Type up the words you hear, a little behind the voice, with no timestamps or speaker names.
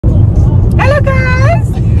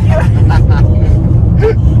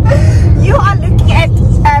You are looking at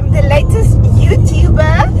the latest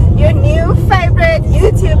YouTuber, your new favorite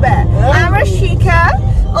YouTuber. I'm Rashika,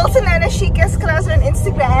 also known as Shika's Closer on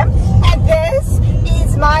Instagram, and this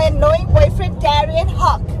is my annoying boyfriend Darian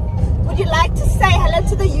Hawk. Would you like to say hello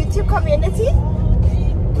to the YouTube community?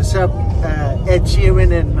 What's up, Ed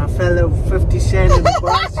Sheeran and my fellow 50 Cent and the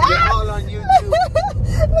boss? We're all on YouTube.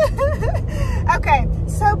 Okay,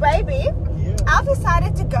 so baby, I've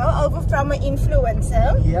decided to go over from an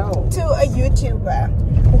influencer to a YouTuber.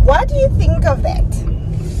 What do you think of that?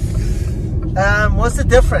 What's the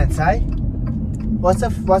difference, eh? What's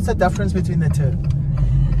the difference between the two?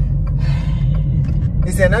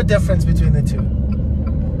 Is there no difference between the two?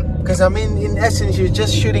 Because I mean, in essence, you're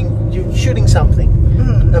just shooting something,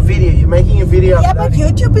 a video. You're making a video. Yeah, but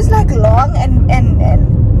YouTube is like long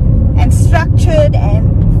and structured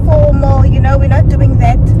and formal. You know, we're not doing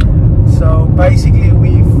that. So basically,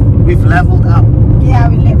 we've leveled up. Yeah,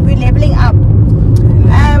 we're leveling up.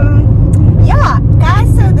 Yeah, guys.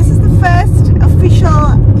 So this is the first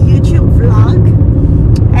official YouTube vlog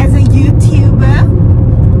as a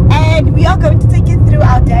YouTuber, and we are going to take you through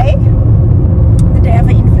our day, the day of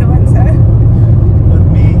an influencer. With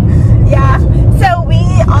me. Yeah. So we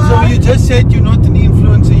are. So you just said you're not an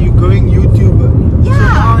influencer. You're going YouTuber.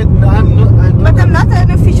 Yeah. So now but I'm not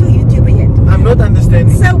an official YouTuber yet. I'm not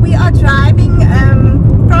understanding. So we are driving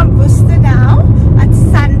from Worcester now. It's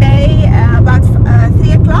Sunday about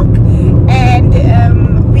 3 o'clock, and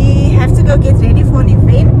we have to go get ready for an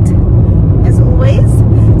event as always.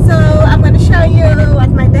 So I'm going to show you what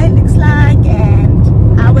my day looks like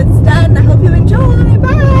and how it's done. I hope you enjoy.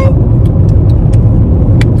 Bye.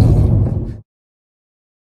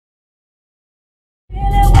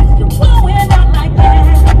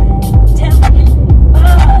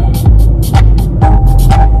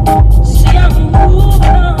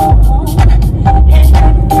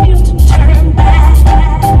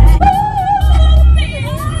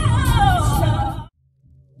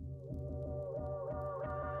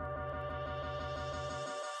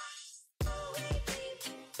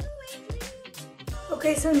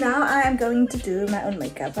 Okay, so now I am going to do my own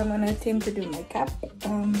makeup. I'm going to attempt to do makeup.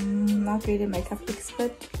 Not really a makeup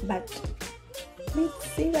expert, but let's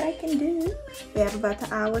see what I can do. We have about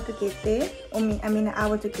an hour to get there. I mean an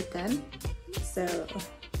hour to get done. So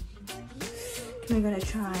we're going to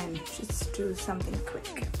try and just do something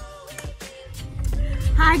quick.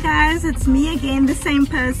 Hi guys, it's me again, the same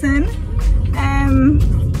person.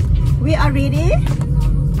 We are ready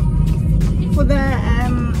for the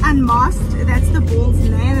unmasked. That's the ball's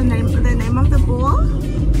name, the name of the ball.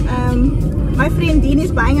 My friend Dean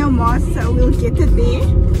is buying our mask, so we'll get it there.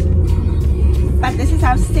 But this is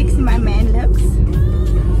how sexy my man looks.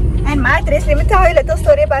 And my dress, let me tell you a little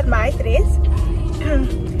story about my dress.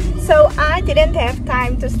 So I didn't have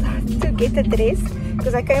time to get the dress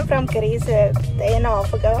because I came from Greece a day and a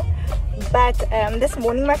half ago. But this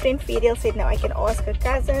morning my friend Fidel said no, I can ask her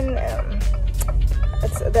cousin.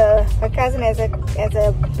 Her cousin has a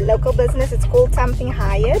local business. It's called Something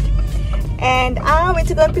Hired, and I went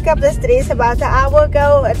to go and pick up this dress about an hour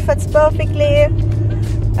ago. It fits perfectly.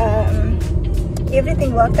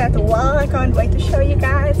 Everything worked out well. I can't wait to show you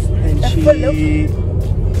guys And the full look.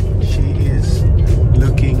 She is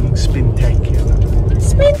looking spectacular.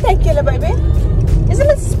 Spectacular, baby. Isn't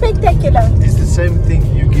it spectacular? It's the same thing.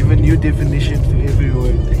 You give a new definition to every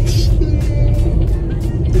word.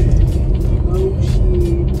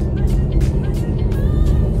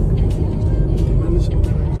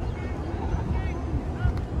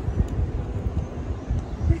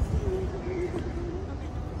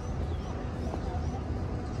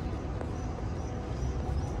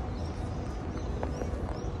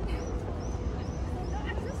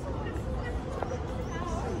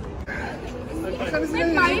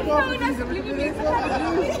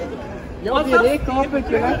 Ja, die Rehkapel,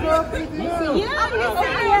 ja.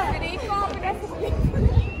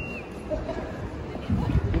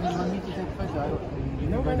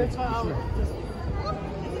 No, when it's out.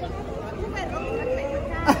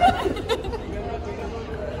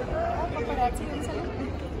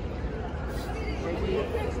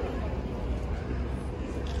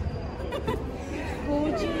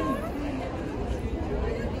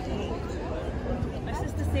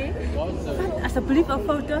 Alsjeblieft een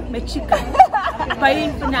foto met Chica. Bij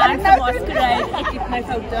een banaan van Oscar rijdt. Ik heb mijn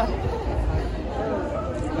foto.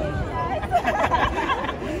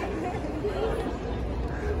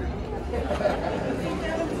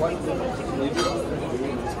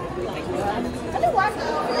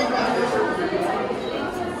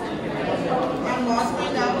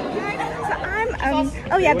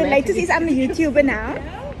 Oh yeah, the latest is I'm a YouTuber now.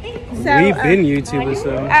 So, We've been YouTubers, so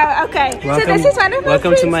okay. welcome, So this is one of my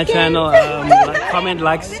welcome to my friends' channel. Comment,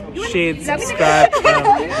 like, share, subscribe.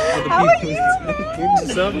 How are you?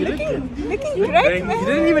 So, you look good. Looking You great, man.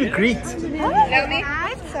 didn't even greet.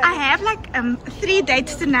 Guys, I have like 3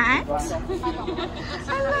 dates tonight.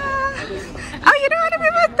 Hello. Oh, you don't want to be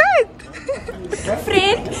my date?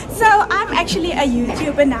 Friend, so I'm actually a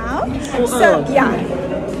YouTuber now. So yeah.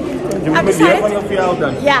 I've decided,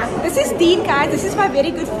 yeah, this is Dean, guys. This is my very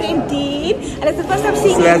good friend Dean, and it's the first time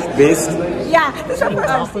seeing him. Best. Yeah, this is my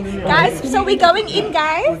first time. Guys, so we're going in,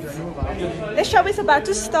 guys. The show is about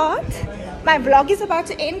to start. My vlog is about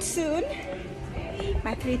to end soon.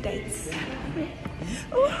 My 3 dates.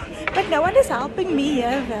 Ooh, but no one is helping me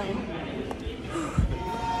here, though.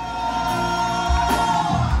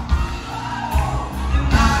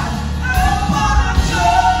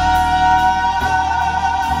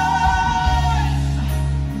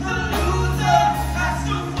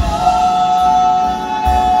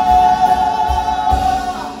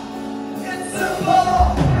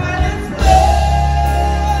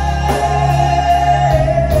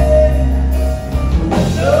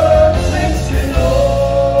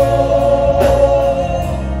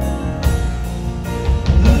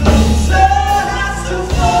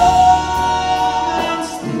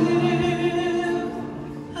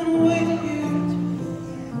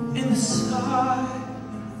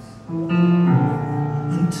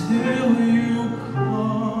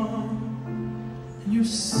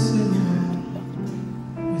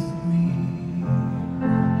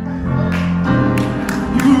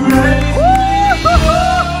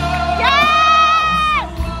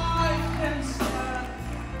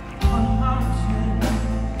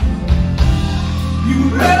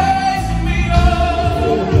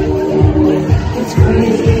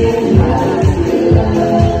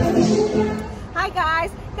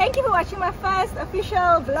 Thank you for watching my first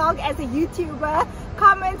official vlog as a YouTuber.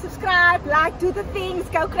 Comment, subscribe, like, do the things,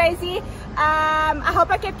 go crazy. I hope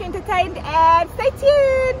I kept you entertained and stay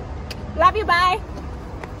tuned. Love you, bye.